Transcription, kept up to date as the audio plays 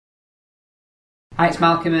Hi, it's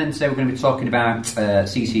Malcolm, and so we're going to be talking about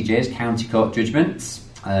CCJs, County Court Judgements.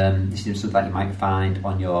 This is something that you might find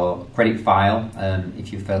on your credit file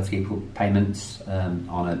if you fail to keep up payments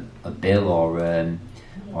on a bill or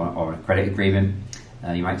a credit agreement.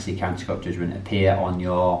 You might see County Court Judgment appear on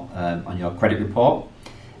your credit report.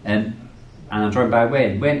 And I'm joined by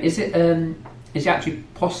Wayne. Wayne, is it actually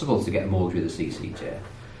possible to get a mortgage with a CCJ?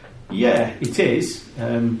 Yeah, it is.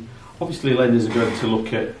 Obviously, lenders are going to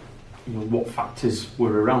look at what factors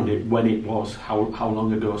were around it, when it was, how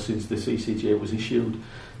long ago since the CCJ was issued.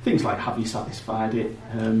 Things like, have you satisfied it?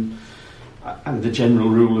 And the general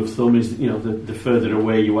rule of thumb is, the further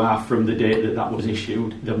away you are from the date that was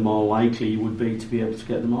issued, the more likely you would be to be able to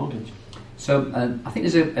get the mortgage. So I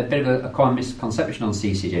think there's a bit of a common misconception on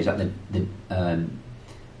CCJs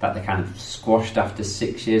that they're kind of squashed after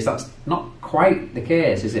 6 years. That's not quite the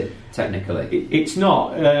case, is it, technically? It's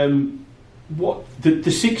not. What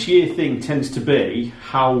the 6 year thing tends to be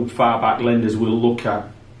how far back lenders will look at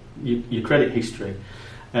your credit history.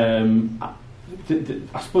 I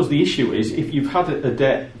suppose the issue is if you've had a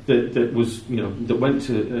debt that was that went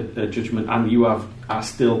to a judgment and you are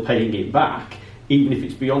still paying it back, even if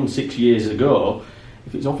it's beyond 6 years ago.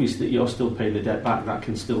 If it's obvious that you're still paying the debt back, that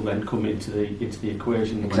can still then come into the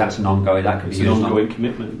equation. Because that's an ongoing. That could be an ongoing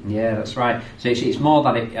commitment. Yeah, that's right. So it's more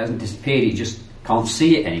that it hasn't disappeared. You just can't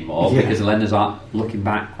see it anymore because the lenders aren't looking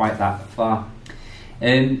back quite that far.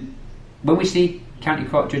 When we see county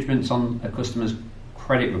court judgments on a customer's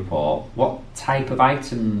credit report, what type of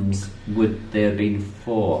items would they have been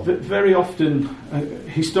for? Very often,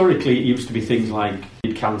 historically, it used to be things like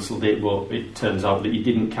you'd cancelled it, but it turns out that you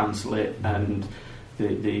didn't cancel it, and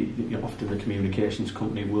often the communications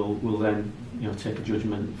company will then take a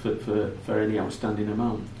judgment for any outstanding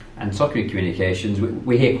amount. And talking of communications,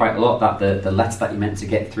 we hear quite a lot that the letter that you meant to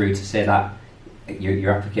get through to say that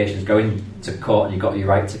your application is going to court and you've got your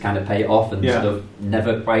right to kind of pay it off and stuff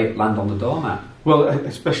never quite land on the doormat. Well,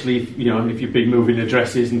 especially if you've been moving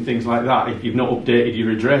addresses and things like that. If you've not updated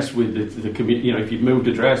your address with if you've moved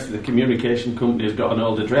address, the communication company has got an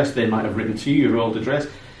old address. They might have written to you your old address.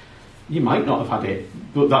 You might not have had it,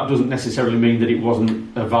 but that doesn't necessarily mean that it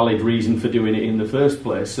wasn't a valid reason for doing it in the first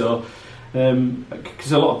place. So,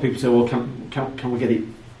 because a lot of people say, well, can we get it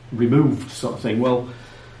removed, sort of thing. Well,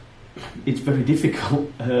 it's very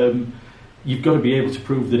difficult. You've got to be able to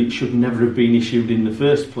prove that it should never have been issued in the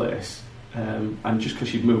first place. And just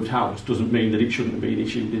because you've moved house doesn't mean that it shouldn't have been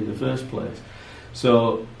issued in the first place.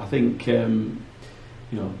 So I think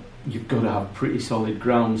you've got to have pretty solid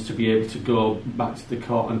grounds to be able to go back to the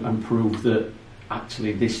court and prove that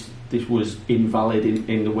actually this was invalid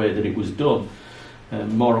in the way that it was done.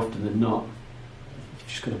 More often than not, you've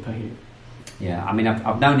just got to pay it. Yeah, I mean,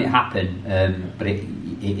 I've known it happen, but it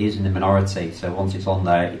is in the minority. So once it's on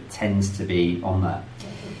there, it tends to be on there.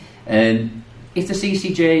 If the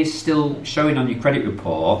CCJ is still showing on your credit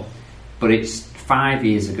report, but it's 5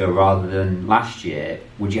 years ago rather than last year,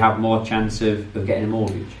 would you have more chance of getting a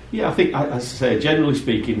mortgage? Yeah, I think, as I say, generally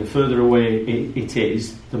speaking, the further away it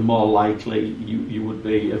is, the more likely you would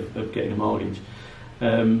be of getting a mortgage.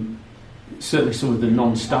 Certainly some of the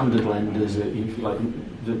non-standard lenders, if you like,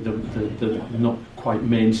 the not quite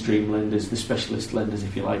mainstream lenders, the specialist lenders,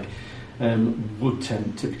 if you like, would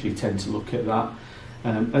typically tend to look at that.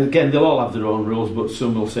 And again, they'll all have their own rules, but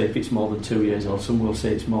some will say if it's more than 2 years, or some will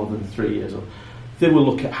say it's more than 3 years, or they will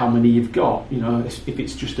look at how many you've got. If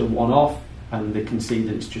it's just a one-off, and they can see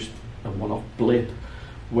that it's just a one-off blip.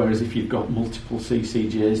 Whereas if you've got multiple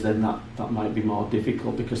CCJs, then that might be more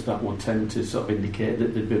difficult, because that would tend to sort of indicate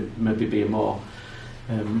that there'd maybe be a more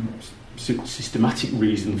systematic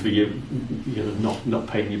reason for you not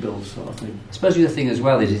paying your bills, sort of thing. I suppose the other thing as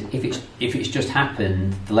well is if it's just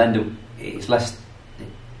happened, the lender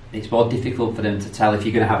it's more difficult for them to tell if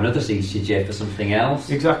you're going to have another CCJ for something else.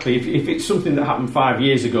 Exactly. If it's something that happened 5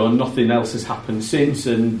 years ago and nothing else has happened since,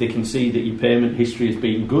 and they can see that your payment history has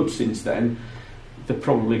been good since then, they're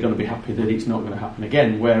probably going to be happy that it's not going to happen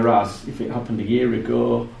again. Whereas if it happened a year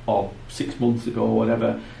ago or 6 months ago or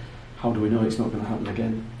whatever, how do we know it's not going to happen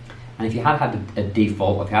again? And if you had a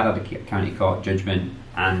default, or if you had a county court judgment,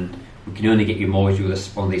 and we can only get you a mortgage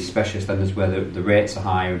with one of these specialist lenders where the rates are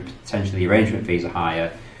higher and potentially the arrangement fees are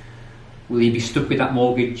higher, will you be stuck with that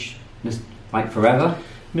mortgage like forever?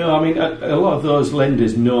 No, I mean, a lot of those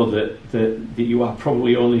lenders know that you are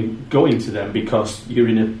probably only going to them because you're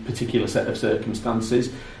in a particular set of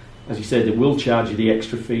circumstances. As you said, they will charge you the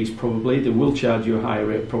extra fees probably, they will charge you a higher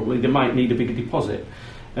rate probably, they might need a bigger deposit.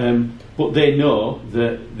 But they know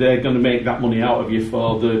that they're going to make that money out of you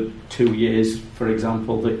for the 2 years, for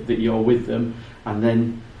example, that you're with them, and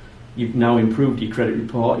then you've now improved your credit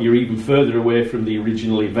report. You're even further away from the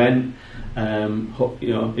original event.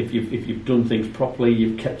 If you've done things properly,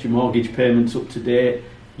 you've kept your mortgage payments up to date.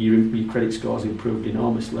 Your credit score's improved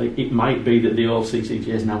enormously. It might be that the old CCJ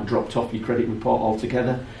has now dropped off your credit report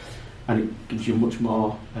altogether, and it gives you much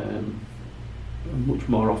more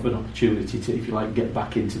of an opportunity to, if you like, get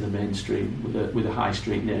back into the mainstream with a high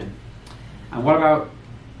street name. And what about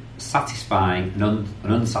satisfying an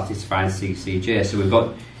unsatisfied CCJ? So we've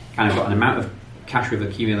got an amount of cash we've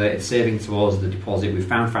accumulated, saving towards the deposit. We've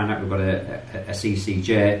found out we've got a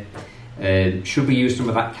CCJ. Should we use some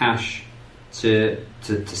of that cash to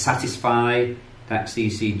satisfy that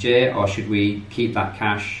CCJ, or should we keep that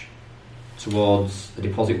cash towards a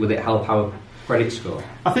deposit? Will it help our credit score?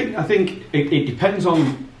 I think it depends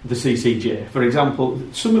on the CCJ. For example,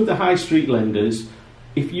 some of the high street lenders,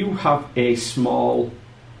 if you have a small,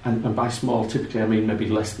 and by small typically I mean maybe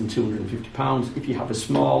less than £250, if you have a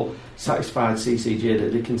small satisfied CCJ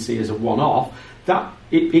that they can see as a one-off, that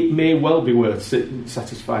it may well be worth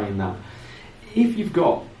satisfying that. If you've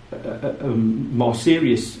got more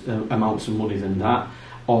serious amounts of money than that,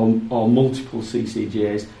 or multiple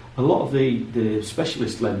CCJs, a lot of the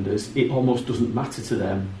specialist lenders, it almost doesn't matter to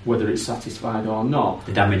them whether it's satisfied or not.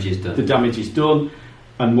 The damage is done. The damage is done,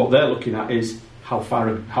 and what they're looking at is how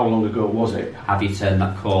long ago was it? Have you turned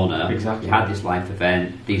that corner? Exactly. You had this life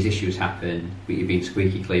event, these issues happen, but you've been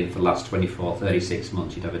squeaky clean for the last 24, 36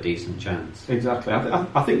 months, you'd have a decent chance. Exactly.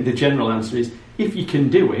 I think the general answer is, if you can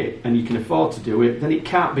do it and you can afford to do it, then it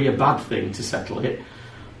can't be a bad thing to settle it.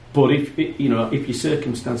 But if your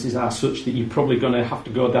circumstances are such that you're probably going to have to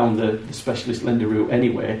go down the specialist lender route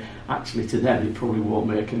anyway, actually to them it probably won't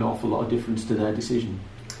make an awful lot of difference to their decision.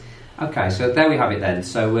 Okay, so there we have it then.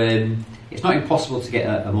 So it's not impossible to get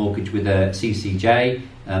a mortgage with a CCJ.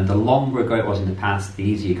 The longer ago it was in the past, the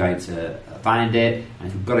easier you're going to find it. And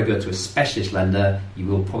if you've got to go to a specialist lender, you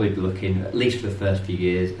will probably be looking, at least for the first few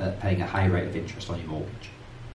years, at paying a high rate of interest on your mortgage.